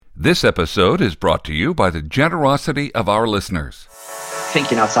This episode is brought to you by the generosity of our listeners.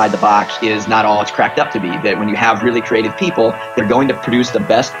 Thinking outside the box is not all it's cracked up to be. That when you have really creative people, they're going to produce the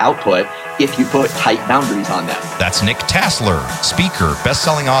best output if you put tight boundaries on them. That's Nick Tasler, speaker,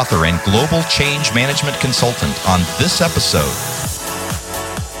 best-selling author, and global change management consultant on this episode.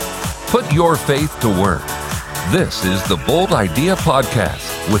 Put your faith to work. This is the Bold Idea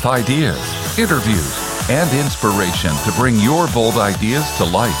Podcast with ideas, interviews, and inspiration to bring your bold ideas to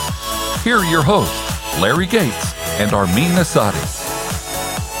life. Here are your hosts, Larry Gates and Armin Asadi.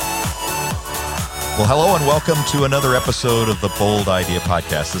 Well, hello and welcome to another episode of the Bold Idea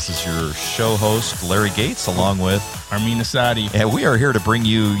Podcast. This is your show host, Larry Gates, along with Armin Asadi. And we are here to bring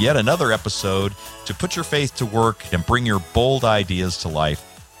you yet another episode to put your faith to work and bring your bold ideas to life.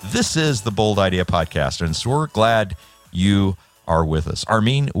 This is the Bold Idea Podcast, and so we're glad you are with us.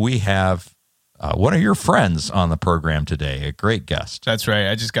 Armin, we have one of your friends on the program today, a great guest. That's right.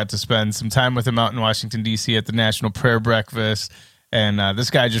 I just got to spend some time with him out in Washington, D.C. at the National Prayer Breakfast, and this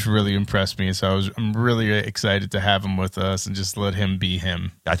guy just really impressed me, so I'm really excited to have him with us and just let him be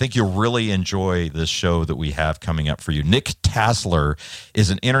him. I think you'll really enjoy this show that we have coming up for you. Nick Tasler is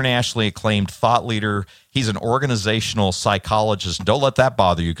an internationally acclaimed thought leader. He's an organizational psychologist. Don't let that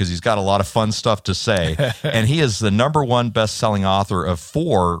bother you because he's got a lot of fun stuff to say. And he is the #1 best-selling author of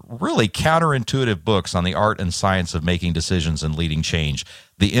 4 really counterintuitive books on the art and science of making decisions and leading change.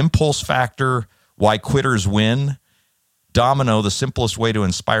 The Impulse Factor, Why Quitters Win, Domino, The Simplest Way to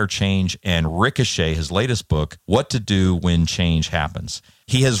Inspire Change, and Ricochet, his latest book, What to Do When Change Happens.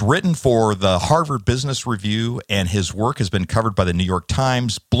 He has written for the Harvard Business Review, and his work has been covered by the New York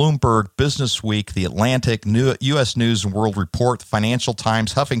Times, Bloomberg, Business Week, The Atlantic, U.S. News and World Report, the Financial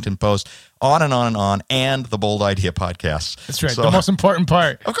Times, Huffington Post, on and on and on, and the Bold Idea Podcast. That's right, the most important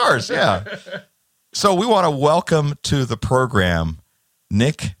part. Of course, yeah. So we want to welcome to the program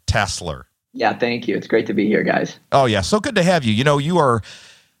Nick Tasler. Yeah, thank you. It's great to be here, guys. Oh, yeah. So good to have you. You know, you are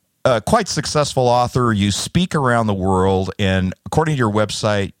a quite successful author. You speak around the world, and according to your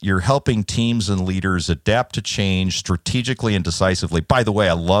website, you're helping teams and leaders adapt to change strategically and decisively. By the way,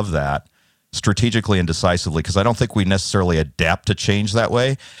 I love that, strategically and decisively, because I don't think we necessarily adapt to change that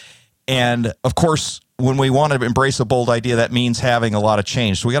way. And, of course, when we want to embrace a bold idea, that means having a lot of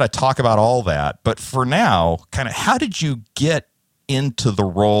change. So we got to talk about all that. But for now, kind of how did you get into the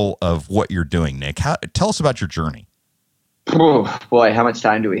role of what you're doing, Nick? Tell us about your journey. Oh, boy, how much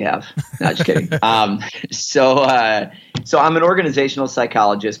time do we have? No, just kidding. So I'm an organizational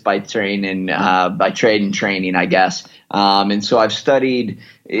psychologist by trade and training, I guess. And so I've studied,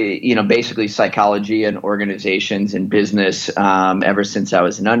 basically psychology and organizations and business ever since I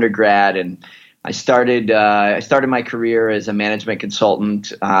was an undergrad. And I started my career as a management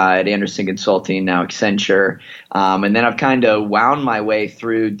consultant at Andersen Consulting, now Accenture, and then I've kind of wound my way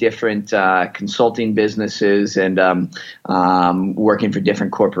through different consulting businesses and working for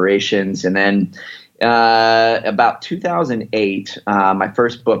different corporations. And then about 2008, my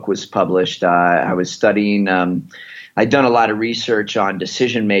first book was published. I was studying. I'd done a lot of research on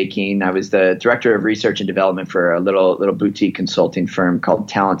decision making. I was the director of research and development for a little boutique consulting firm called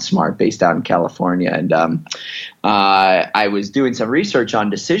Talent Smart, based out in California. And I was doing some research on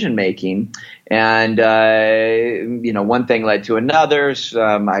decision making, and one thing led to another.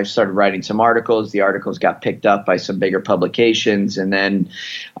 I started writing some articles. The articles got picked up by some bigger publications, and then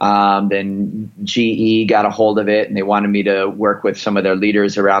GE got a hold of it, and they wanted me to work with some of their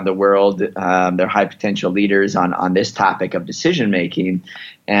leaders around the world, their high potential leaders on this topic of decision making.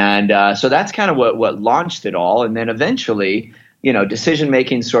 And so that's kind of what launched it all. And then eventually, decision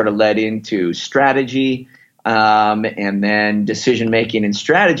making sort of led into strategy. And then decision-making and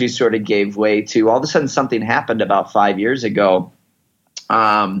strategy sort of gave way to all of a sudden something happened about 5 years ago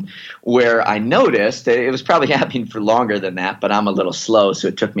where I noticed it was probably happening for longer than that, but I'm a little slow, so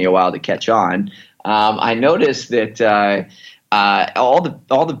it took me a while to catch on. I noticed that all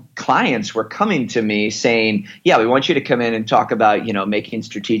the clients were coming to me saying, yeah, we want you to come in and talk about, making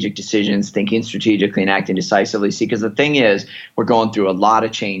strategic decisions, thinking strategically and acting decisively. See, because the thing is, we're going through a lot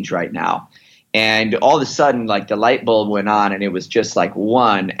of change right now. And all of a sudden, like the light bulb went on, and it was just like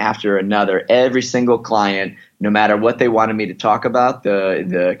one after another. Every single client, no matter what they wanted me to talk about,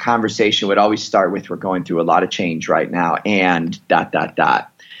 the conversation would always start with, we're going through a lot of change right now, and ...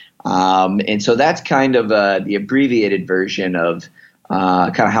 And so that's kind of the abbreviated version of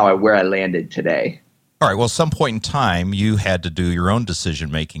kind of where I landed today. All right. Well, some point in time, you had to do your own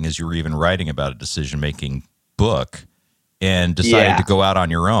decision-making as you were even writing about a decision-making book and decided to go out on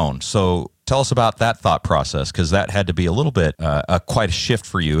your own. So tell us about that thought process, because that had to be a little bit quite a shift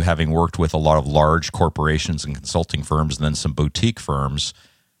for you, having worked with a lot of large corporations and consulting firms and then some boutique firms.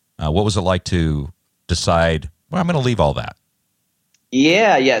 What was it like to decide, well, I'm going to leave all that?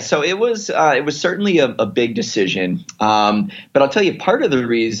 Yeah. So it was certainly a big decision. But I'll tell you, part of the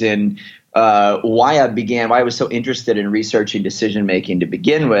reason why I was so interested in researching decision making to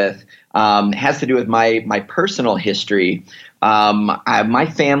begin with has to do with my personal history.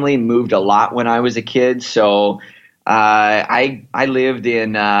 My family moved a lot when I was a kid, so I lived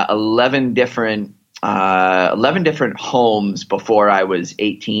in 11 different homes before I was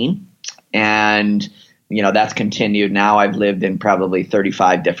 18, and that's continued. Now I've lived in probably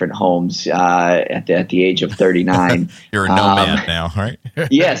 35 different homes at the age of 39. You're a nomad now, right?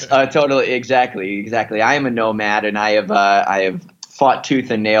 Yes, totally, exactly. I am a nomad, and I have fought tooth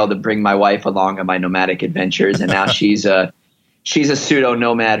and nail to bring my wife along on my nomadic adventures, and now she's a pseudo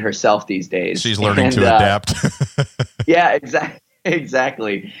nomad herself these days. She's learning to adapt. Yeah,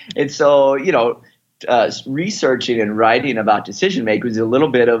 exactly. And so researching and writing about decision making was a little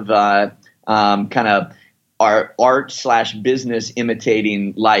bit of kind of our art/business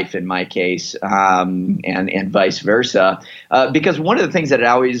imitating life in my case, and vice versa. Because one of the things that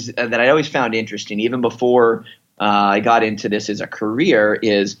I always found interesting, even before I got into this as a career,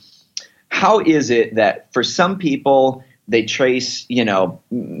 is how is it that for some people they trace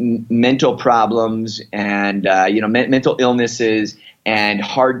mental problems and mental illnesses and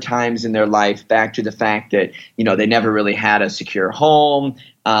hard times in their life back to the fact that they never really had a secure home,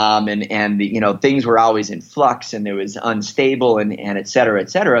 and things were always in flux and it was unstable and et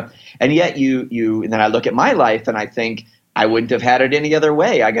cetera, and yet and then I look at my life and I think I wouldn't have had it any other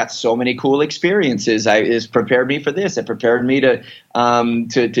way. I got so many cool experiences. It's prepared me for this. It prepared me to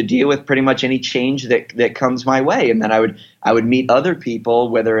deal with pretty much any change that comes my way. And then I would meet other people,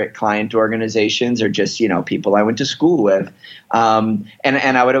 whether at client organizations or just people I went to school with, and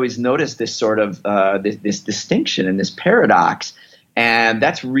I would always notice this sort of this distinction and this paradox. And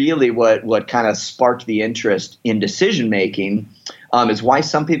that's really what kind of sparked the interest in decision making, is why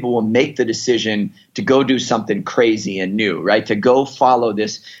some people will make the decision to go do something crazy and new, right? To go follow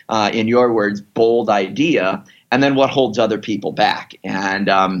this, in your words, bold idea, and then what holds other people back.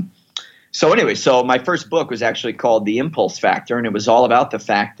 And so my first book was actually called The Impulse Factor, and it was all about the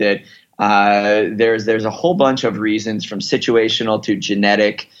fact that there's a whole bunch of reasons, from situational to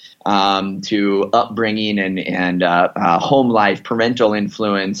genetic, to upbringing and home life, parental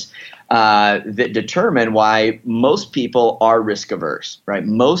influence, that determine why most people are risk averse, right?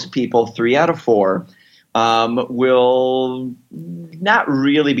 Most people, 3 out of 4, will not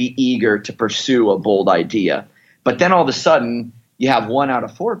really be eager to pursue a bold idea. But then all of a sudden, you have 1 out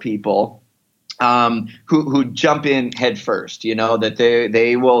of 4 people who jump in head first, that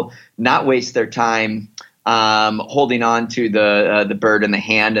they will not waste their time holding on to the bird in the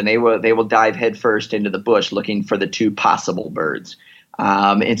hand, and they will dive headfirst into the bush looking for the 2 possible birds.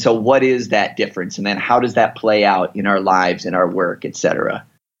 And so what is that difference? And then how does that play out in our lives, in our work, et cetera?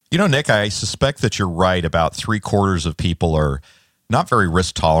 Nick, I suspect that you're right. About 3/4 of people are not very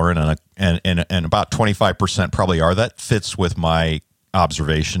risk tolerant, and about 25% probably are. That fits with my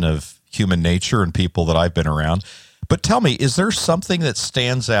observation of human nature and people that I've been around. But tell me, is there something that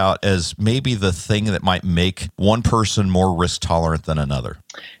stands out as maybe the thing that might make one person more risk tolerant than another?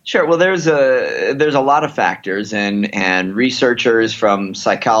 Sure. Well, there's a lot of factors, and researchers, from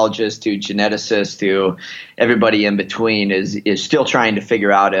psychologists to geneticists to everybody in between, is still trying to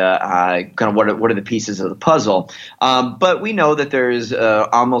figure out kind of what are the pieces of the puzzle. But we know that there is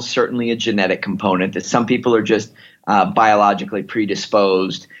almost certainly a genetic component, that some people are just biologically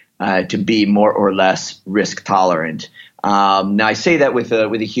predisposed to be more or less risk tolerant. Now, I say that with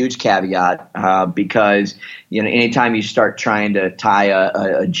a huge caveat, because anytime you start trying to tie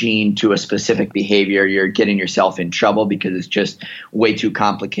a gene to a specific behavior, you're getting yourself in trouble, because it's just way too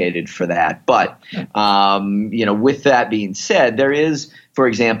complicated for that. But with that being said, there is, for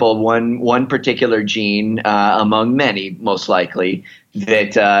example, one particular gene among many, most likely,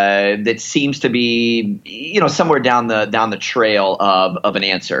 that seems to be somewhere down the trail of an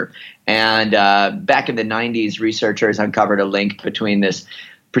answer. And back in the 90s, researchers uncovered a link between this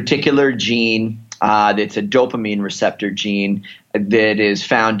particular gene that's a dopamine receptor gene that is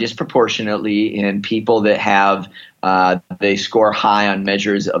found disproportionately in people that have they score high on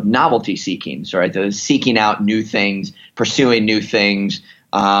measures of novelty seeking, right? They're seeking out new things, pursuing new things,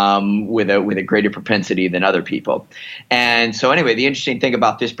 with a greater propensity than other people. And so anyway, the interesting thing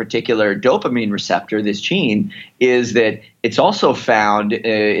about this particular dopamine receptor, this gene, is that it's also found,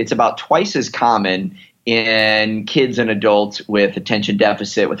 it's about twice as common in kids and adults with attention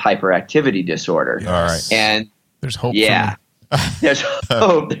deficit with hyperactivity disorder. All right. And there's hope. Yeah. There's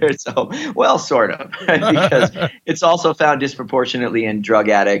hope. There's hope. Well, sort of, because it's also found disproportionately in drug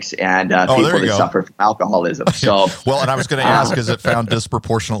addicts and people that suffer from alcoholism. So, well, and I was going to ask, is it found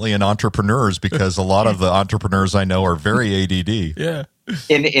disproportionately in entrepreneurs? Because a lot of the entrepreneurs I know are very ADD. Yeah.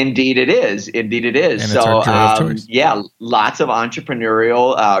 Indeed it is. Indeed it is. And so, yeah, lots of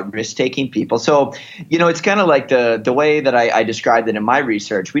entrepreneurial, risk-taking people. So, it's kind of like the way that I described it in my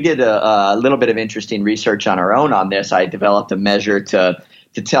research. We did a little bit of interesting research on our own on this. I developed a measure to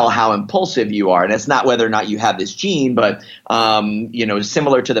tell how impulsive you are. And it's not whether or not you have this gene, but,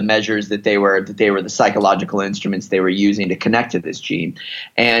 similar to the measures that they were the psychological instruments they were using to connect to this gene.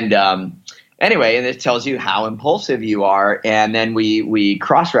 And, anyway, and it tells you how impulsive you are. And then we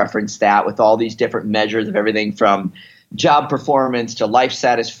cross-reference that with all these different measures of everything from job performance to life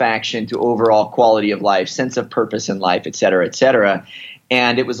satisfaction to overall quality of life, sense of purpose in life, et cetera, et cetera.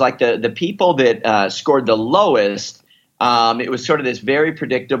 And it was like the people that scored the lowest, it was sort of this very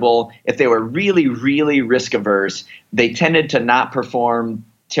predictable, if they were really, really risk averse, they tended to not perform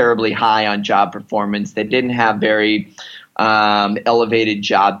terribly high on job performance. They didn't have very elevated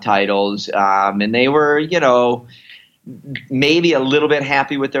job titles, and they were, maybe a little bit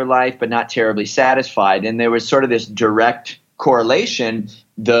happy with their life, but not terribly satisfied. And there was sort of this direct correlation.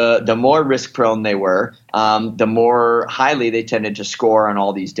 The more risk prone they were, the more highly they tended to score on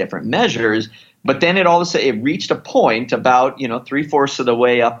all these different measures. But then it reached a point about 3/4 of the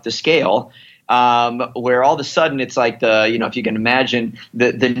way up the scale, where all of a sudden it's like if you can imagine,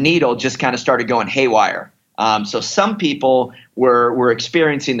 the needle just kind of started going haywire. So some people were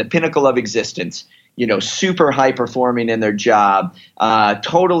experiencing the pinnacle of existence, super high performing in their job,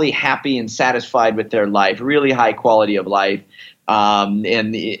 totally happy and satisfied with their life, really high quality of life. And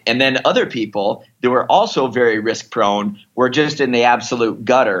then other people that were also very risk prone were just in the absolute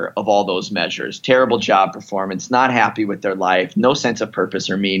gutter of all those measures. Terrible job performance, not happy with their life, no sense of purpose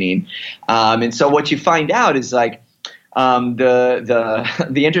or meaning. And so what you find out is like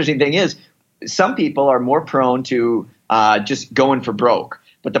the interesting thing is, some people are more prone to just going for broke.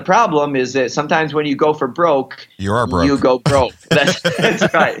 But the problem is that sometimes when you go for broke, you are broke. You go broke. That's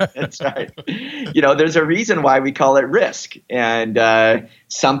right. That's right. There's a reason why we call it risk. And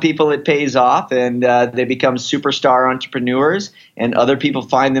some people it pays off and they become superstar entrepreneurs, and other people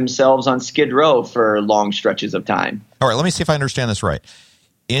find themselves on Skid Row for long stretches of time. All right, let me see if I understand this right.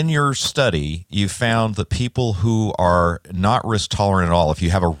 In your study, you found that people who are not risk tolerant at all, if you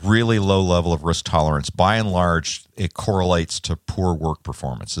have a really low level of risk tolerance, by and large, it correlates to poor work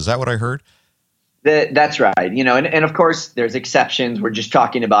performance. Is that what I heard? That's right. And of course, there's exceptions. We're just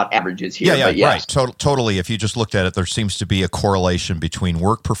talking about averages here. Yeah, but yes. Right. Totally. If you just looked at it, there seems to be a correlation between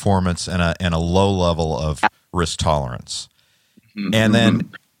work performance and a low level of risk tolerance. Mm-hmm. And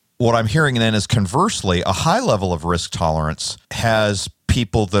then what I'm hearing then is conversely, a high level of risk tolerance has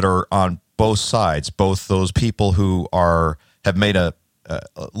people that are on both sides, both those people who have made a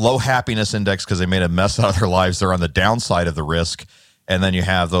low happiness index because they made a mess out of their lives. They're on the downside of the risk. And then you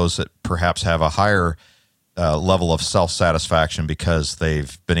have those that perhaps have a higher level of self-satisfaction because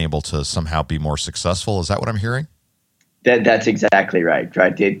they've been able to somehow be more successful. Is that what I'm hearing? That's exactly right.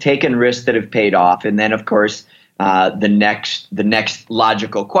 Right. They've taken risks that have paid off. And then, of course, the next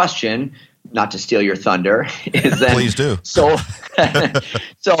logical question, not to steal your thunder, is then, please do. So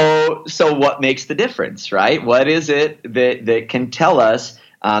what makes the difference, right? What is it that can tell us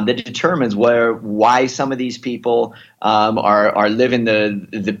that determines why some of these people are living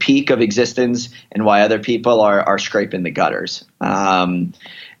the peak of existence and why other people are scraping the gutters? And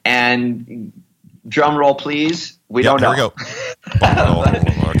drum roll, please. We don't know. Here we go.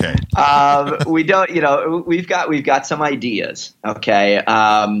 Okay. We don't. We've got some ideas. Okay.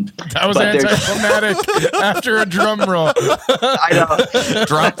 That was anticlimactic after a drum roll. I know.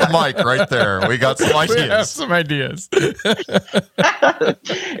 Drop the mic right there. We got some ideas. We have some ideas. If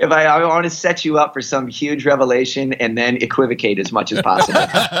I want to set you up for some huge revelation and then equivocate as much as possible.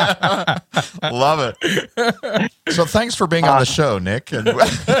 Love it. So thanks for being on the show, Nick.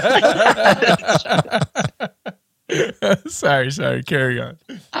 Sorry. Carry on.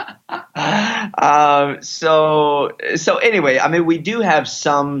 So anyway, I mean, we do have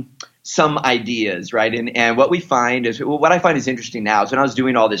some ideas, right? And what I find is interesting now is when I was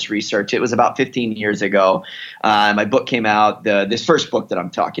doing all this research, it was about 15 years ago. My book came out, this first book that I'm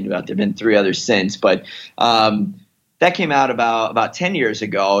talking about. There have been 3 others since, but that came out about 10 years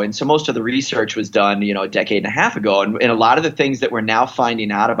ago. And so most of the research was done, a decade and a half ago. And a lot of the things that we're now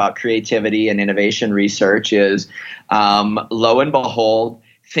finding out about creativity and innovation research is, lo and behold,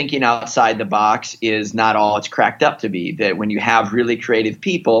 thinking outside the box is not all it's cracked up to be. That when you have really creative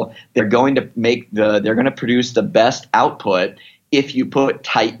people, they're going to produce the best output if you put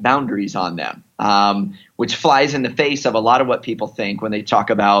tight boundaries on them, which flies in the face of a lot of what people think when they talk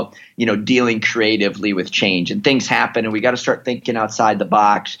about, dealing creatively with change. And things happen, and we got to start thinking outside the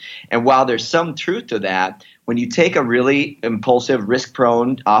box. And while there's some truth to that, when you take a really impulsive,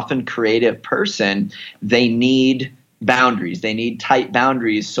 risk-prone, often creative person, they need boundaries. They need tight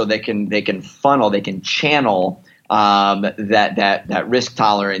boundaries so they can channel that risk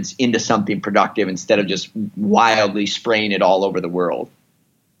tolerance into something productive instead of just wildly spraying it all over the world.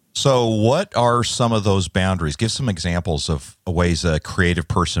 So what are some of those boundaries? Give some examples of ways a creative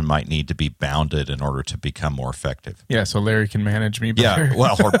person might need to be bounded in order to become more effective. Yeah, so Larry can manage me better. Yeah,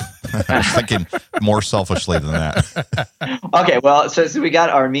 well, I was thinking more selfishly than that. Okay, well, so we got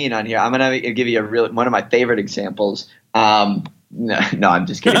Armin on here. I'm going to give you one of my favorite examples. No, I'm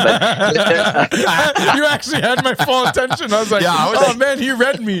just kidding. But you actually had my full attention. I was like, man, he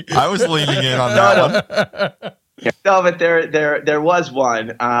read me. I was leaning in on that one. No, but there was one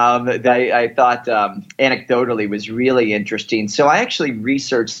that I thought anecdotally was really interesting. So I actually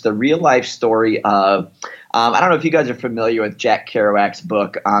researched the real life story of I don't know if you guys are familiar with Jack Kerouac's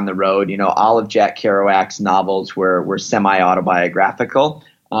book On the Road. All of Jack Kerouac's novels were semi-autobiographical.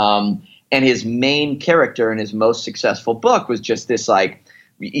 And his main character in his most successful book was just this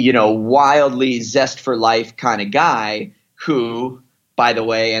wildly zest for life kind of guy who, by the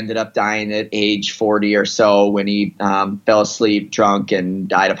way, ended up dying at age 40 or so when he fell asleep drunk and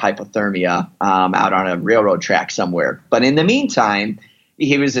died of hypothermia out on a railroad track somewhere. But in the meantime,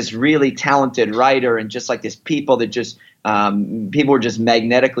 he was this really talented writer, and just like this people that just people were just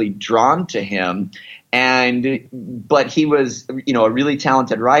magnetically drawn to him. But he was, a really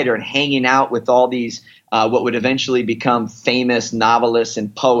talented writer and hanging out with all these what would eventually become famous novelists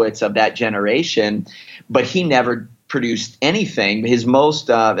and poets of that generation. But he never produced anything.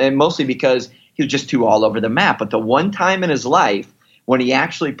 And mostly because he was just too all over the map. But the one time in his life when he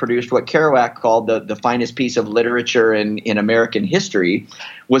actually produced what Kerouac called the finest piece of literature in American history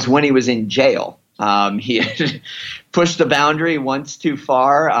was when he was in jail. He had pushed the boundary once too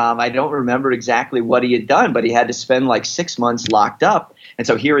far. I don't remember exactly what he had done, but he had to spend like 6 months locked up. And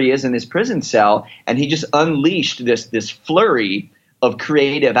so here he is in his prison cell, and he just unleashed this flurry of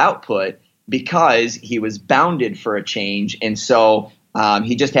creative output because he was bounded for a change. And so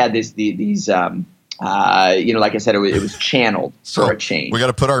he just had these like I said, it was channeled for a change. We got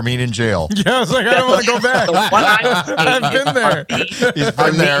to put Armin in jail. Yeah, I was like, I don't want to go back. I've been there. He's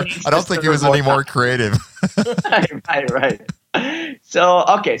been there. I don't think he was any more creative. Right. So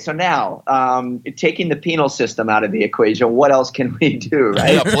now taking the penal system out of the equation, what else can we do?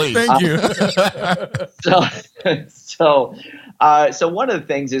 Right? Yeah, please. Thank you. So one of the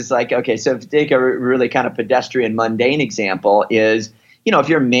things is like, okay, so if you take a really kind of pedestrian, mundane example is, if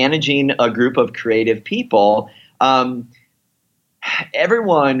you're managing a group of creative people,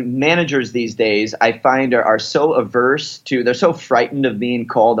 managers these days, I find are so they're so frightened of being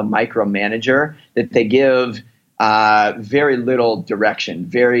called a micromanager that they give very little direction.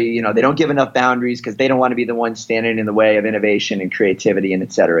 They don't give enough boundaries because they don't want to be the ones standing in the way of innovation and creativity and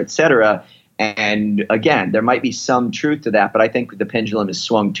et cetera, et cetera. And again, there might be some truth to that, but I think the pendulum is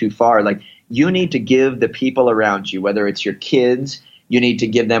swung too far. Like, you need to give the people around you, whether it's your kids, you need to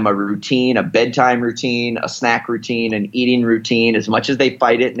give them a routine, a bedtime routine, a snack routine, an eating routine, as much as they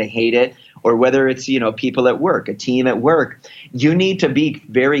fight it and they hate it, or whether it's, people at work, a team at work. You need to be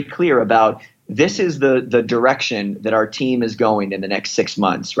very clear about this is the direction that our team is going in the next 6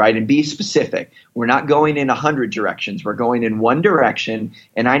 months, right? And be specific. We're not going in 100 directions. We're going in one direction,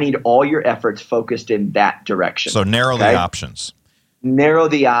 and I need all your efforts focused in that direction. So narrow the options. Narrow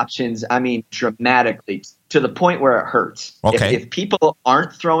the options, dramatically, to the point where it hurts. Okay. If people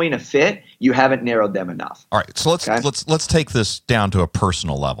aren't throwing a fit, you haven't narrowed them enough. All right. So let's take this down to a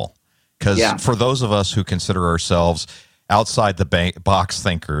personal level, because for those of us who consider ourselves outside the box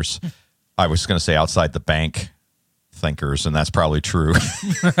thinkers, I was going to say outside the bank thinkers, and that's probably true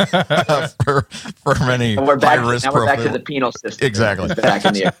for many. We're back to the penal system. Exactly. Back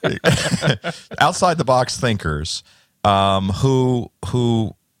in the outside the box thinkers. Who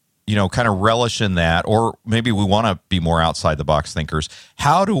kind of relish in that, or maybe we want to be more outside the box thinkers.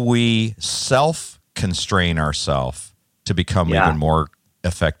 How do we self-constrain ourselves to become even more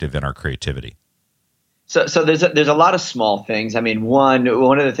effective in our creativity? So there's a lot of small things. One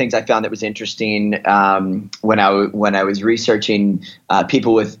of the things I found that was interesting when I was researching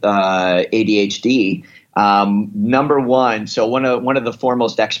people with ADHD Number one, so one of the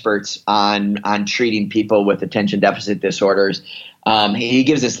foremost experts on treating people with attention deficit disorders, he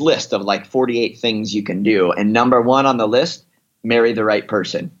gives this list of like 48 things you can do, and number one on the list, marry the right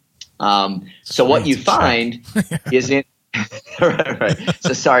person. So what you find is in right.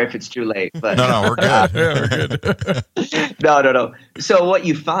 So sorry if it's too late, but no, we're good. We're good. No. So what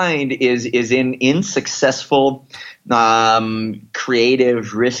you find is in successful,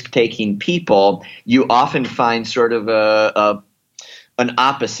 creative, risk-taking people, you often find sort of an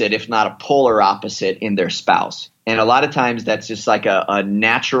opposite, if not a polar opposite, in their spouse. And a lot of times that's just like a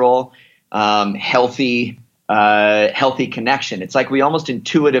natural, healthy connection. It's like we almost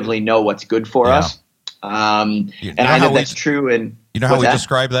intuitively know what's good for us. And I know that's true. And you know how we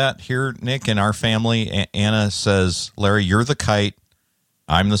describe that here, Nick, in our family? Anna says, Larry, you're the kite,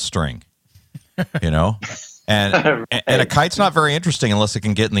 I'm the string, and right. and a kite's not very interesting unless it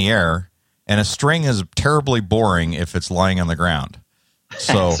can get in the air, and a string is terribly boring if it's lying on the ground.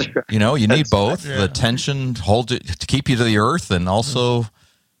 So, right. You need both, the tension hold it to keep you to the earth, and also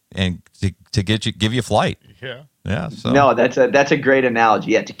and to give you flight. Yeah. So. No, that's a great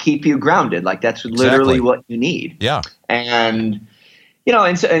analogy. Yeah, to keep you grounded, like that's literally what you need. Yeah. And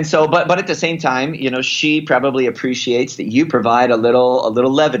and so, but at the same time, she probably appreciates that you provide a little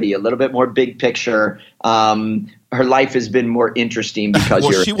levity, a little bit more big picture. Her life has been more interesting because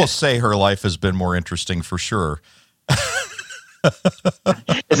well, she will say her life has been more interesting for sure.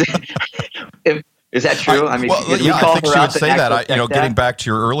 Is that true? I mean, I think she would say that. Getting back to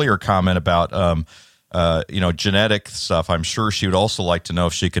your earlier comment about genetic stuff, I'm sure she would also like to know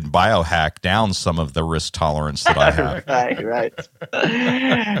if she can biohack down some of the risk tolerance that I have. Right.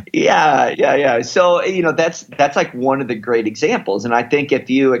 Yeah. So, that's like one of the great examples. And I think if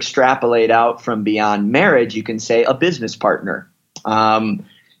you extrapolate out from beyond marriage, you can say a business partner.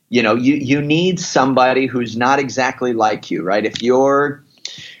 You need somebody who's not exactly like you, right? If you're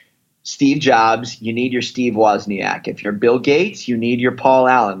Steve Jobs, you need your Steve Wozniak. If you're Bill Gates, you need your Paul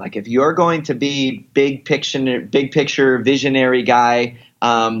Allen. Like if you're going to be big picture visionary guy,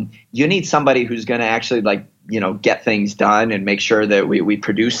 you need somebody who's going to actually get things done and make sure that we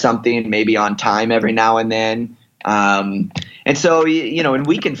produce something maybe on time every now and then. And so, and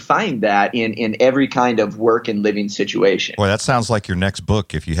we can find that in every kind of work and living situation. Boy, that sounds like your next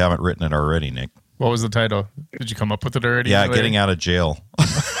book if you haven't written it already, Nick. What was the title? Did you come up with it already? Yeah, Getting Out of Jail.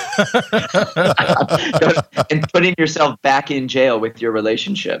 And putting yourself back in jail with your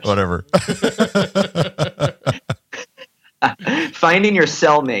relationships. Whatever. Finding your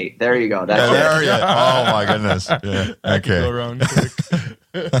cellmate. There you go. That's there you go. Oh my goodness. Yeah. Okay. Go around quick.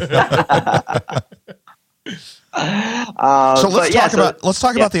 So let's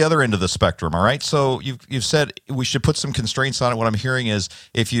talk about the other end of the spectrum. All right. So you've said we should put some constraints on it. What I'm hearing is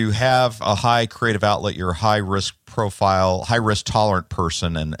if you have a high creative outlet, you're a high risk profile, high risk tolerant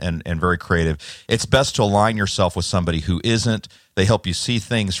person and very creative, it's best to align yourself with somebody who isn't. They help you see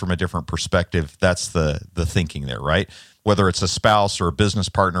things from a different perspective. That's the thinking there, right? Whether it's a spouse or a business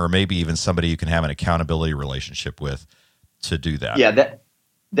partner or maybe even somebody you can have an accountability relationship with to do that. Yeah,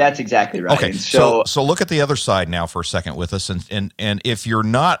 that's exactly right. Okay, so look at the other side now for a second with us, and if you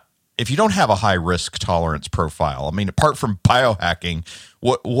don't have a high risk tolerance profile, I mean, apart from biohacking,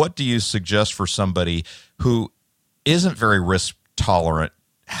 what do you suggest for somebody who isn't very risk tolerant?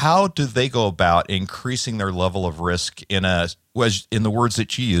 How do they go about increasing their level of risk in the words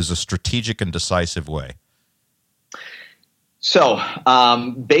that you use, a strategic and decisive way? So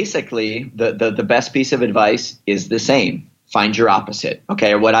basically, the best piece of advice is the same. Find your opposite,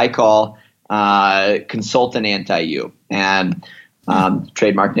 okay, or what I call consult an anti-you, and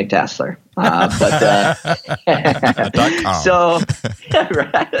trademark Nick Tassler. So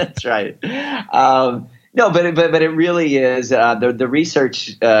right, that's right. No, but it really is. The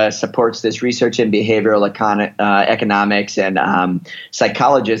research supports this. Research in behavioral economics and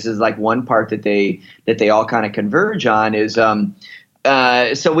psychologists is like one part that they all kind of converge on is.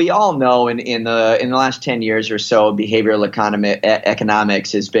 So we all know in the last 10 years or so, behavioral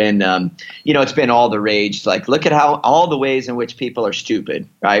economics has been, it's been all the rage. Like, look at how all the ways in which people are stupid,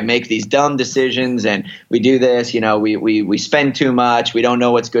 right? Make these dumb decisions, and we do this. We spend too much. We don't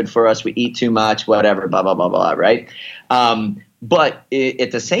know what's good for us. We eat too much. Whatever. Blah blah blah blah. Right. But at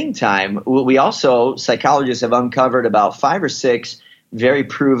the same time, we also psychologists have uncovered about 5 or 6 very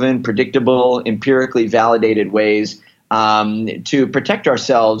proven, predictable, empirically validated ways to protect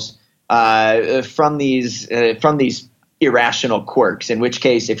ourselves from these irrational quirks. In which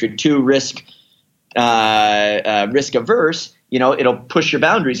case, if you're too risk averse, it'll push your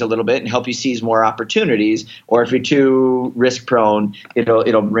boundaries a little bit and help you seize more opportunities. Or if you're too risk prone,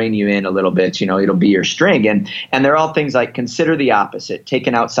 it'll rein you in a little bit. It'll be your string. And they're all things like consider the opposite, take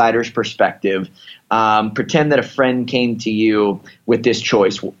an outsider's perspective, pretend that a friend came to you with this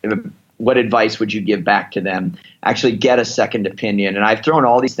choice. What advice would you give back to them? Actually get a second opinion. And I've thrown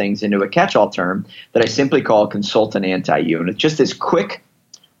all these things into a catch-all term that I simply call consult an anti-you. And it's just this quick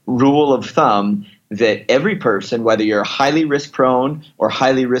rule of thumb that every person, whether you're highly risk-prone or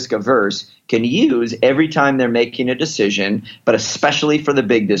highly risk-averse, can use every time they're making a decision, but especially for the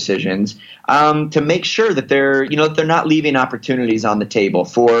big decisions, to make sure that they're not leaving opportunities on the table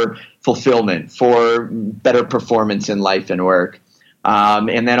for fulfillment, for better performance in life and work.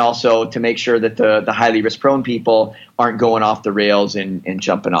 And then also to make sure that the highly risk-prone people aren't going off the rails and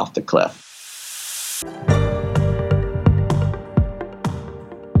jumping off the cliff.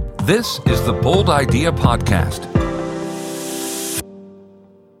 This is the Bold Idea Podcast.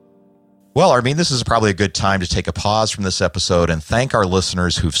 Well, this is probably a good time to take a pause from this episode and thank our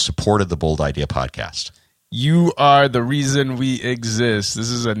listeners who've supported the Bold Idea Podcast. You are the reason we exist. This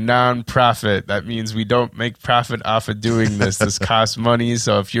is a non-profit. That means we don't make profit off of doing this. This costs money.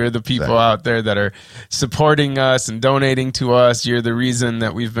 So if you're the people out there that are supporting us and donating to us, you're the reason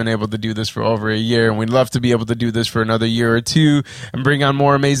that we've been able to do this for over a year. And we'd love to be able to do this for another year or two and bring on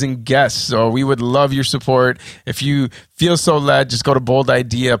more amazing guests. So we would love your support. If you feel so led, just go to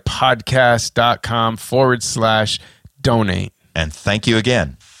boldideapodcast.com/donate. And thank you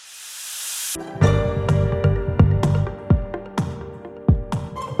again.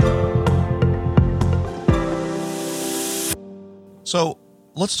 So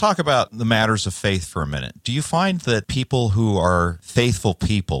let's talk about the matters of faith for a minute. Do you find that people who are faithful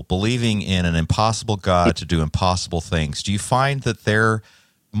people, believing in an impossible God to do impossible things, do you find that they're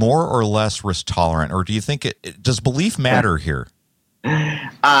more or less risk tolerant, or do you think does belief matter here?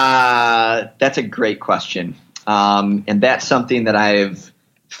 That's a great question. And that's something that I've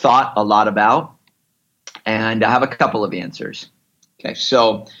thought a lot about, and I have a couple of answers. Okay,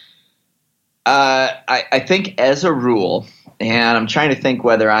 so I think as a rule, and I'm trying to think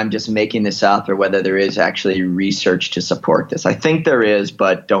whether I'm just making this up or whether there is actually research to support this. I think there is,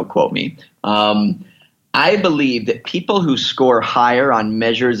 but don't quote me. I believe that people who score higher on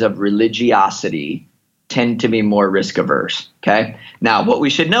measures of religiosity tend to be more risk averse. Okay. Now, what we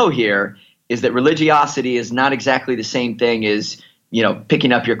should know here is that religiosity is not exactly the same thing as,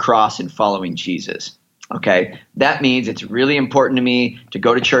 picking up your cross and following Jesus. Okay. That means it's really important to me to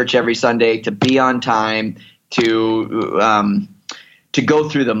go to church every Sunday, to be on time, to go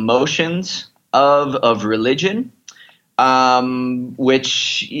through the motions of religion,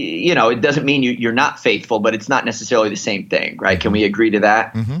 which, it doesn't mean you're not faithful, but it's not necessarily the same thing, right? Can we agree to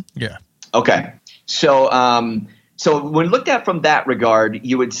that? Mm-hmm. Yeah. Okay. So when looked at from that regard,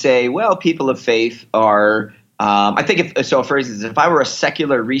 you would say, well, people of faith are, I think for instance, if I were a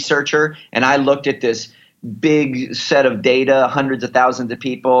secular researcher and I looked at this big set of data, hundreds of thousands of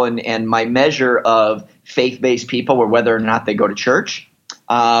people, and my measure of faith-based people were whether or not they go to church,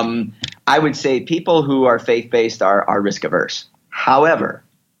 I would say people who are faith-based are risk-averse. However,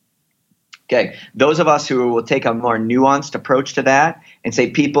 okay, those of us who will take a more nuanced approach to that and say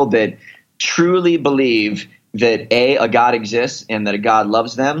people that truly believe that a God exists and that a God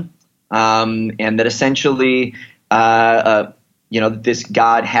loves them, and that essentially this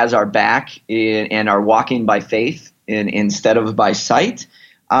God has our back and are walking by faith instead of by sight,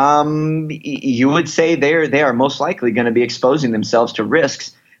 you would say they are most likely going to be exposing themselves to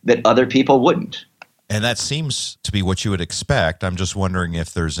risks that other people wouldn't. And that seems to be what you would expect. I'm just wondering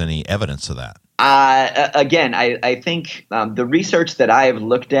if there's any evidence of that. Again, I think the research that I have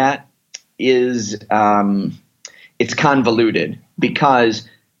looked at is it's convoluted because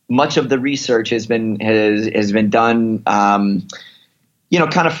much of the research has been done, kind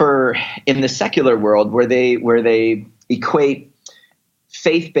of for in the secular world where they equate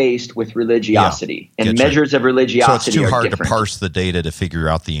faith-based with religiosity, and measures of religiosity. So it's too hard different. To parse the data to figure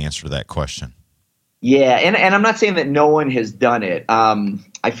out the answer to that question. Yeah, and I'm not saying that no one has done it.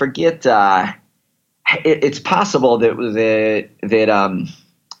 I forget. It's possible that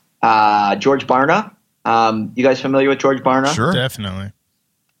George Barna. You guys familiar with George Barna? Sure, definitely.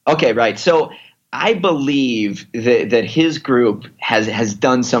 Okay, right. So I believe that his group has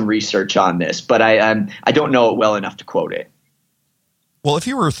done some research on this, but I don't know it well enough to quote it. Well, if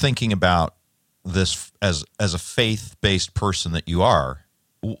you were thinking about this as a faith-based person that you are,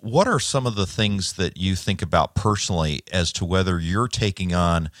 what are some of the things that you think about personally as to whether you're taking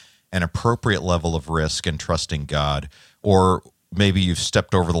on an appropriate level of risk and trusting God, or maybe you've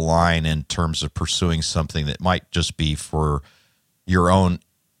stepped over the line in terms of pursuing something that might just be for your own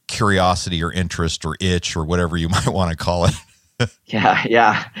curiosity or interest or itch or whatever you might want to call it.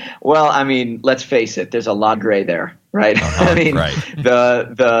 Yeah. Well, I mean, let's face it. There's a lot of gray there, right? I mean, right.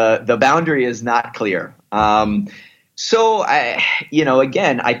 the boundary is not clear. So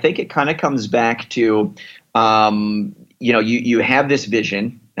again, I think it kind of comes back to, you have this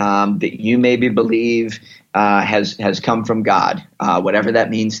vision that you maybe believe has come from God, whatever that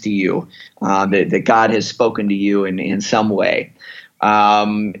means to you, that God has spoken to you in some way,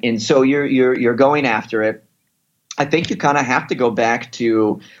 and so you're going after it. I think you kind of have to go back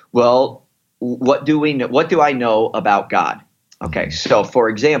to, well, what do I know about God? Okay, so for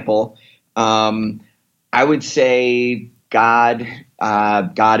example, I would say God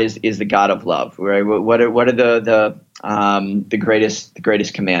is the God of love. Right? What are the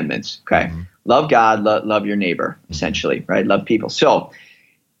greatest commandments? Okay, mm-hmm. Love God, love your neighbor, essentially, right? Love people. So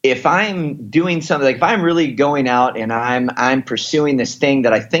if I'm doing something, like if I'm really going out and I'm pursuing this thing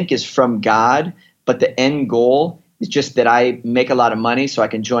that I think is from God, but the end goal is just that I make a lot of money so I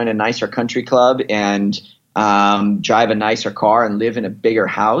can join a nicer country club and drive a nicer car and live in a bigger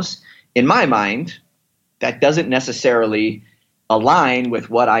house. In my mind, that doesn't necessarily align with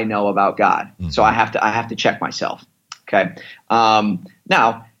what I know about God. Mm-hmm. So I have to check myself. Okay.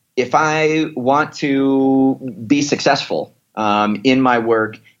 Now, if I want to be successful in my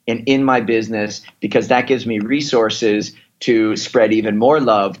work and in my business, because that gives me resources to spread even more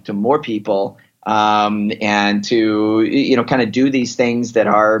love to more people, and to kind of do these things that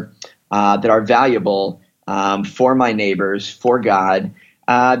are valuable for my neighbors, for God,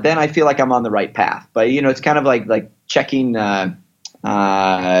 then I feel like I'm on the right path. But it's kind of like checking. I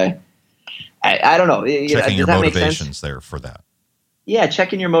don't know. Checking your motivations there for that. Yeah,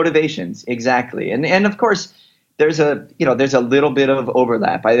 checking your motivations, exactly. And of course, there's a little bit of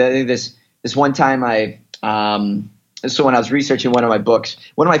overlap. I think this one time so when I was researching one of my books,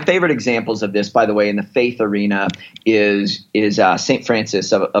 one of my favorite examples of this, by the way, in the faith arena is St.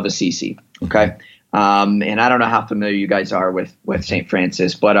 Francis of Assisi. Okay, and I don't know how familiar you guys are with St.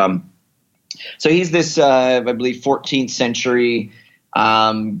 Francis, but so he's this I believe 14th century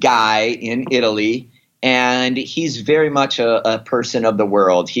guy in Italy, and he's very much a person of the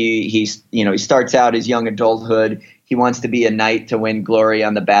world. He starts out his young adulthood. He wants to be a knight to win glory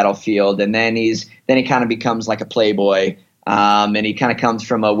on the battlefield, and then he kind of becomes like a playboy, and he kind of comes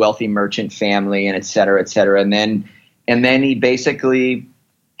from a wealthy merchant family, and et cetera, et cetera. And then he basically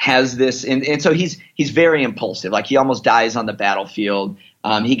has this, and so he's very impulsive. Like he almost dies on the battlefield.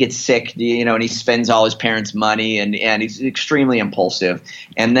 He gets sick, and he spends all his parents' money, and he's extremely impulsive.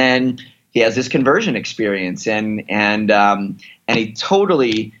 And then he has this conversion experience, and he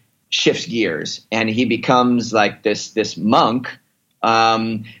totally shifts gears, and he becomes like this monk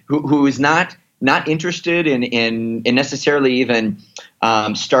who is not interested in necessarily even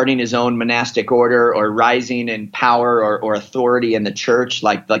starting his own monastic order or rising in power or authority in the church,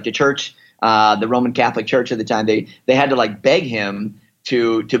 like the church, the Roman Catholic Church at the time. They had to like beg him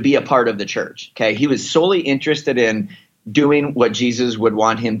to be a part of the church. Okay, he was solely interested in doing what Jesus would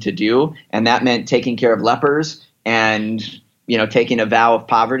want him to do, and that meant taking care of lepers and taking a vow of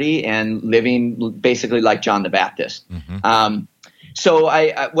poverty and living basically like John the Baptist. Mm-hmm. So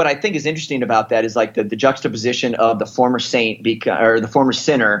what I think is interesting about that is like the juxtaposition of the former saint or the former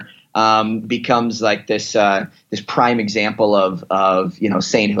sinner becomes like this prime example of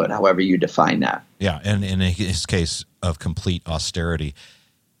sainthood, however you define that. Yeah, and in his case of complete austerity.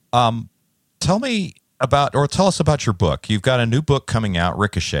 Tell us about your book. You've got a new book coming out,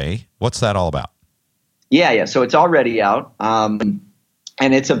 Ricochet. What's that all about? Yeah. So it's already out, and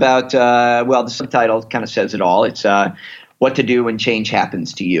it's about the subtitle kind of says it all. It's what to do when change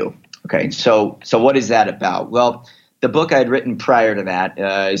happens to you. Okay, so what is that about? Well, the book I had written prior to that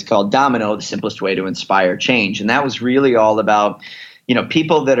is called Domino: The Simplest Way to Inspire Change, and that was really all about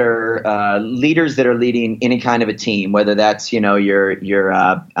people that are leaders that are leading any kind of a team, whether that's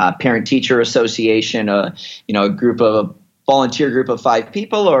your parent-teacher association, a volunteer group of 5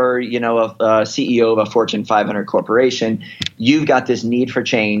 people, or a CEO of a Fortune 500 corporation. You've got this need for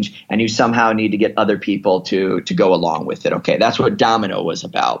change, and you somehow need to get other people to go along with it. Okay, that's what Domino was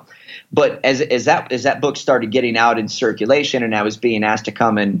about. But as that book started getting out in circulation, and I was being asked to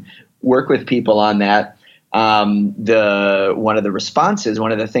come and work with people on that, one of the responses,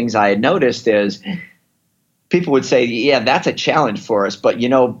 one of the things I had noticed is people would say, "Yeah, that's a challenge for us," but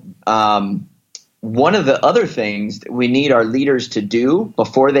one of the other things that we need our leaders to do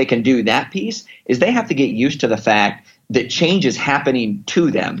before they can do that piece is they have to get used to the fact that change is happening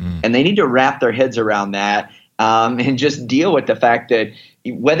to them, and they need to wrap their heads around that and just deal with the fact that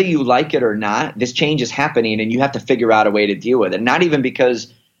whether you like it or not, this change is happening and you have to figure out a way to deal with it. Not even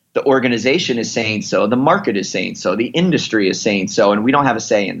because the organization is saying so, the market is saying so, the industry is saying so, and we don't have a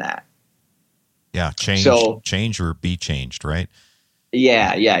say in that. Yeah, change or be changed, right?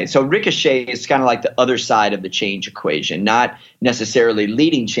 Yeah. So Ricochet is kind of like the other side of the change equation, not necessarily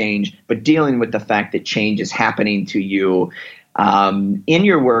leading change, but dealing with the fact that change is happening to you in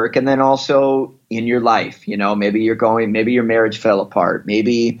your work and then also in your life. Maybe maybe your marriage fell apart.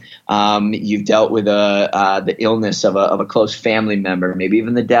 Maybe you've dealt with the illness of a close family member, maybe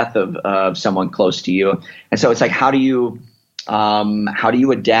even the death of someone close to you. And so it's like, how do you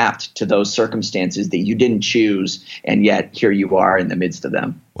adapt to those circumstances that you didn't choose, and yet here you are in the midst of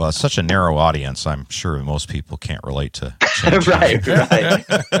them? Well, it's such a narrow audience. I'm sure most people can't relate to. Right.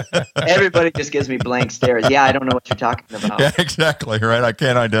 Everybody just gives me blank stares. Yeah, I don't know what you're talking about. Yeah, exactly. Right. I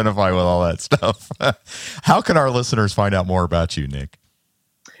can't identify with all that stuff. How can our listeners find out more about you, Nick?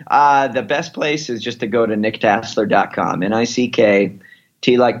 The best place is just to go to nicktasler.com. NICK,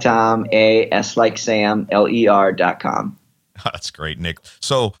 T like Tom, A, S like Sam, LER.com. That's great, Nick.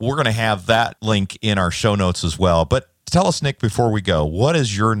 So we're going to have that link in our show notes as well. But tell us, Nick, before we go, what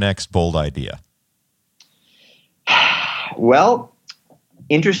is your next bold idea? Well,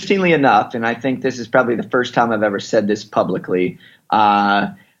 interestingly enough, and I think this is probably the first time I've ever said this publicly,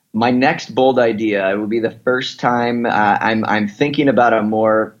 my next bold idea would be the first time I'm thinking about a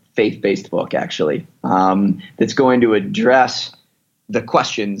more faith-based book, actually, that's going to address the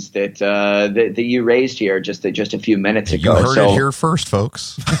questions that you raised here just a few minutes ago. You heard it here first,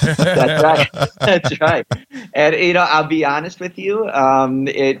 folks. That's right. That's right. And I'll be honest with you.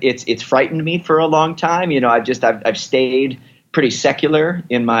 It's frightened me for a long time. I've stayed pretty secular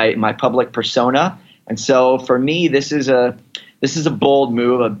in my public persona, and so for me, this is a bold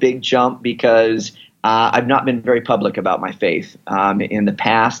move, a big jump, because I've not been very public about my faith in the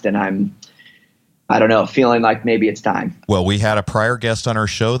past, and I don't know, feeling like maybe it's time. Well, we had a prior guest on our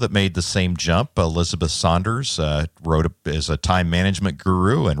show that made the same jump. Elizabeth Saunders is a time management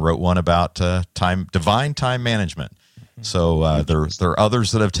guru and wrote one about divine time management. So there are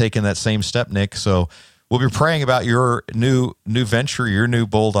others that have taken that same step, Nick. So we'll be praying about your new venture, your new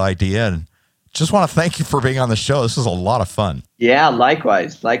bold idea, and just want to thank you for being on the show. This is a lot of fun. Yeah,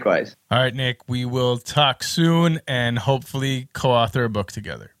 likewise. All right, Nick, we will talk soon and hopefully co-author a book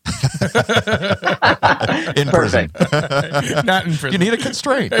together. In prison. Not in prison. You need a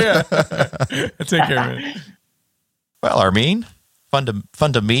constraint. Yeah. Take care of it. Well, Armin, fun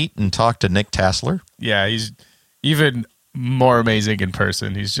to meet and talk to Nick Tasler. Yeah, he's even more amazing in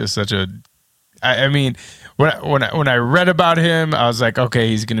person. He's just such a... I mean, when I read about him, I was like, okay,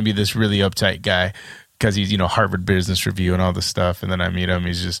 he's going to be this really uptight guy because he's, Harvard Business Review and all this stuff. And then I meet him.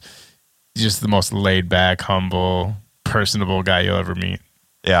 He's just the most laid back, humble, personable guy you'll ever meet.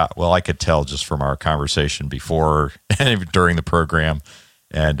 Yeah, well, I could tell just from our conversation before and during the program,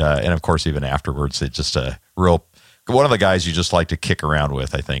 and of course even afterwards. It's just a real one of the guys you just like to kick around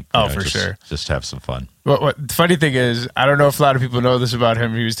with. I think. Sure. Just have some fun. What the funny thing is, I don't know if a lot of people know this about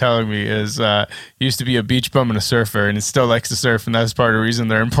him. He was telling me is he used to be a beach bum and a surfer, and he still likes to surf, and that's part of the reason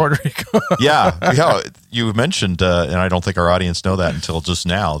they're in Puerto Rico. yeah. You mentioned, and I don't think our audience know that until just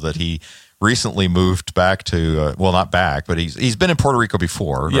now, that he recently moved back to not back, but he's been in Puerto Rico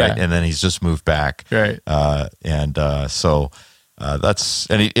before, right? Yeah. And then he's just moved back, right? So that's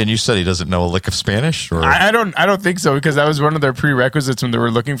and you said he doesn't know a lick of Spanish, or I don't think so, because that was one of their prerequisites when they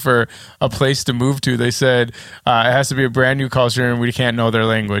were looking for a place to move to. They said it has to be a brand new culture and we can't know their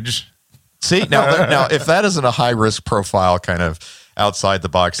language. See, now if that isn't a high risk profile kind of outside the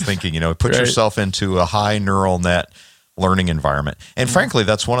box thinking, put right. yourself into a high neural net learning environment. And frankly,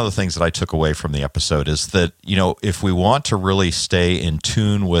 that's one of the things that I took away from the episode is that, if we want to really stay in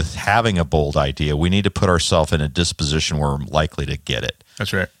tune with having a bold idea, we need to put ourselves in a disposition where we're likely to get it.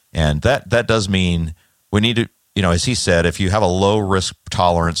 That's right. And that does mean we need to, as he said, if you have a low risk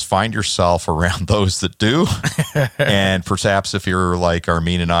tolerance, find yourself around those that do. And perhaps if you're like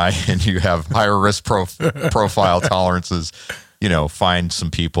Armin and I, and you have higher risk profile tolerances, find some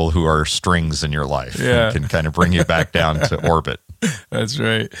people who are strings in your life and can kind of bring you back down to orbit. That's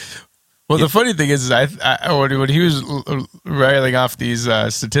right. Well, the funny thing is I when he was rattling off these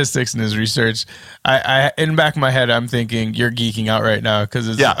statistics in his research, I in the back of my head, I'm thinking you're geeking out right now because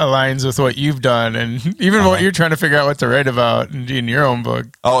it aligns with what you've done and even what you're trying to figure out what to write about in your own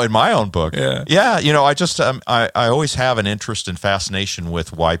book. Oh, in my own book. Yeah. I just I always have an interest and fascination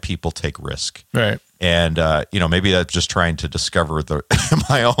with why people take risk. Right. And, maybe that's just trying to discover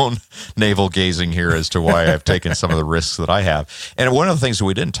my own navel gazing here as to why I've taken some of the risks that I have. And one of the things that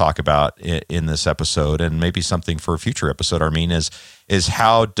we didn't talk about in this episode, and maybe something for a future episode, Armin, is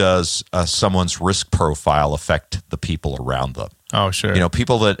how does someone's risk profile affect the people around them? Oh, sure.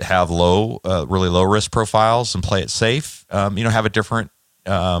 People that have really low risk profiles and play it safe, have a different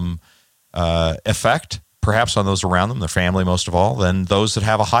effect perhaps on those around them, their family most of all, than those that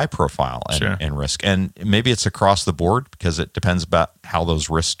have a high profile and risk. And maybe it's across the board because it depends about how those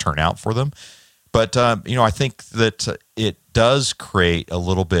risks turn out for them. But, I think that it does create a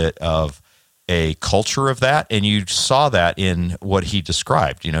little bit of a culture of that. And you saw that in what he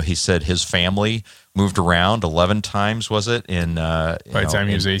described. He said his family moved around 11 times, was it? By the time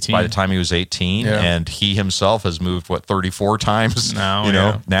he was 18. By the time he was 18. Yeah. And he himself has moved, 34 times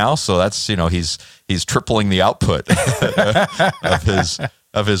now. So that's, he's tripling the output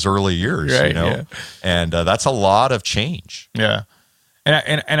of his early years, right, Yeah. And that's a lot of change. Yeah.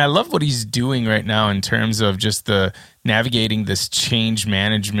 And I love what he's doing right now in terms of just the navigating this change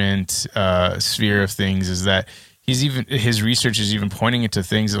management sphere of things, is that his research is even pointing into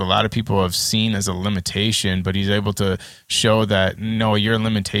things that a lot of people have seen as a limitation, but he's able to show that no, your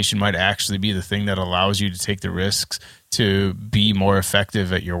limitation might actually be the thing that allows you to take the risks to be more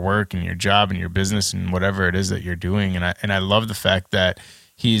effective at your work and your job and your business and whatever it is that you're doing. And I love the fact that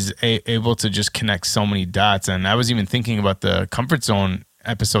he's able to just connect so many dots. And I was even thinking about the comfort zone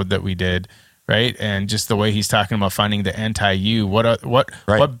episode that we did, right? And just the way he's talking about finding the anti-you.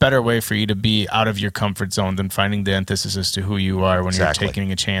 What better way for you to be out of your comfort zone than finding the antithesis as to who you are when you're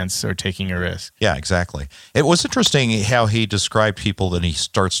taking a chance or taking a risk? Yeah, exactly. It was interesting how he described people that he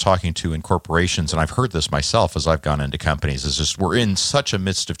starts talking to in corporations, and I've heard this myself as I've gone into companies, is just we're in such a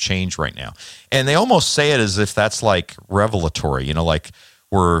midst of change right now. And they almost say it as if that's like revelatory, like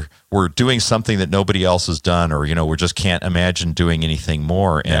we're doing something that nobody else has done, or, we just can't imagine doing anything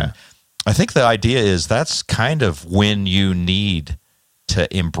more. And I think the idea is that's kind of when you need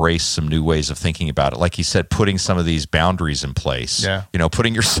to embrace some new ways of thinking about it. Like he said, putting some of these boundaries in place,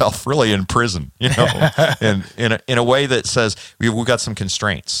 putting yourself really in prison, and in a way that says we've got some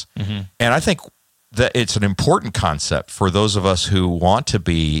constraints. Mm-hmm. And I think that it's an important concept for those of us who want to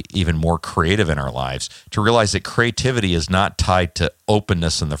be even more creative in our lives to realize that creativity is not tied to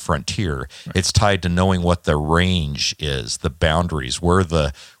openness in the frontier. Right. It's tied to knowing what the range is, the boundaries, where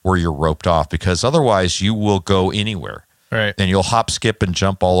you're roped off, because otherwise you will go anywhere. Right. And you'll hop, skip, and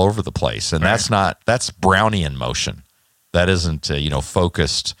jump all over the place. And that's Brownian motion. That isn't,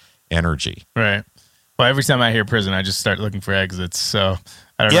 focused energy. Right. Well, every time I hear prison, I just start looking for exits. So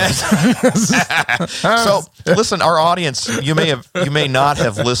I don't know. So listen, our audience, you may not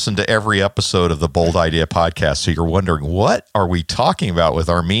have listened to every episode of the Bold Idea podcast. So you're wondering, what are we talking about with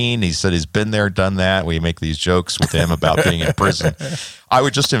Armin? He said he's been there, done that. We make these jokes with him about being in prison. I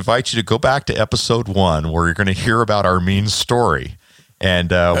would just invite you to go back to episode 1, where you're going to hear about Armin's story. And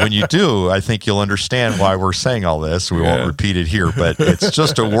when you do, I think you'll understand why we're saying all this. We won't repeat it here, but it's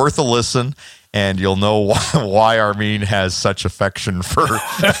just worth a listen. And you'll know why Armin has such affection for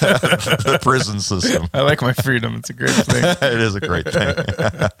the prison system. I like my freedom. It's a great thing. It is a great thing.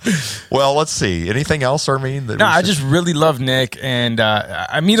 Well, let's see. Anything else, Armin? No, I just really love Nick. And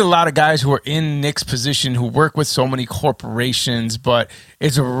I meet a lot of guys who are in Nick's position who work with so many corporations, but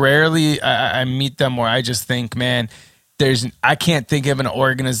it's rarely I meet them where I just think, man, I can't think of an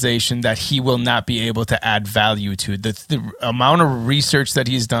organization that he will not be able to add value to. The amount of research that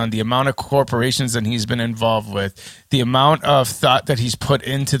he's done, the amount of corporations that he's been involved with, the amount of thought that he's put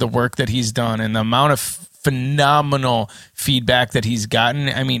into the work that he's done, and the amount of phenomenal feedback that he's gotten.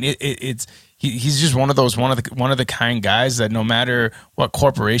 I mean, he's just one of the kind guys that no matter what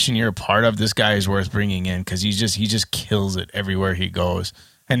corporation you're a part of, this guy is worth bringing in, because he just kills it everywhere he goes.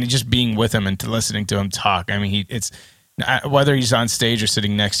 And just being with him and listening to him talk, I mean, whether he's on stage or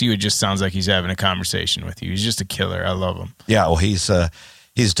sitting next to you, it just sounds like he's having a conversation with you. He's just a killer. I love him. Yeah, well, he's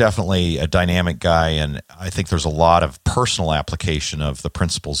definitely a dynamic guy, and I think there's a lot of personal application of the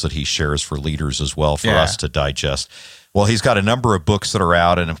principles that he shares for leaders as well for us to digest. Well, he's got a number of books that are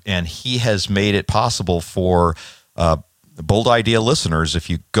out, and he has made it possible for Bold Idea listeners, if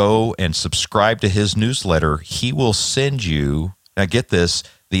you go and subscribe to his newsletter, he will send you, now get this,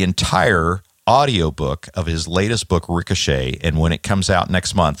 the entire audiobook of his latest book, Ricochet. And when it comes out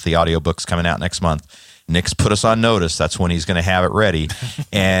next month, the audiobook's coming out next month, Nick's put us on notice. That's when he's going to have it ready.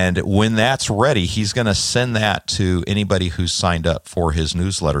 And when that's ready, he's going to send that to anybody who's signed up for his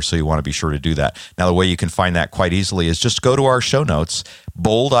newsletter. So you want to be sure to do that. Now, the way you can find that quite easily is just go to our show notes,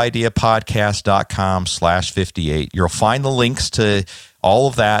 boldideapodcast.com/58. You'll find the links to All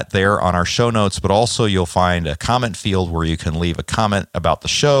of that there on our show notes, but also you'll find a comment field where you can leave a comment about the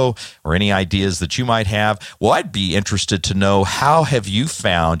show or any ideas that you might have. Well, I'd be interested to know, how have you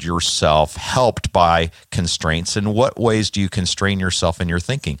found yourself helped by constraints, and what ways do you constrain yourself in your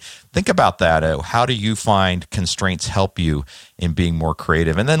thinking? Think about that. How do you find constraints help you in being more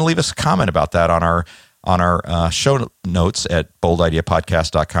creative? And then leave us a comment about that on our show notes at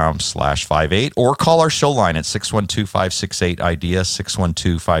boldideapodcast.com/58, or call our show line at 612-568-IDEA,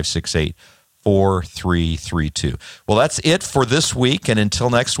 612-568-4332. Well, that's it for this week, and until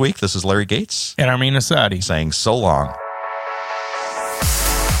next week, this is Larry Gates and Armin Asadi saying so long.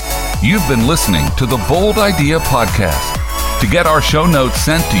 You've been listening to the Bold Idea Podcast. To get our show notes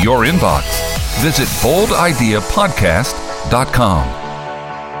sent to your inbox, visit boldideapodcast.com.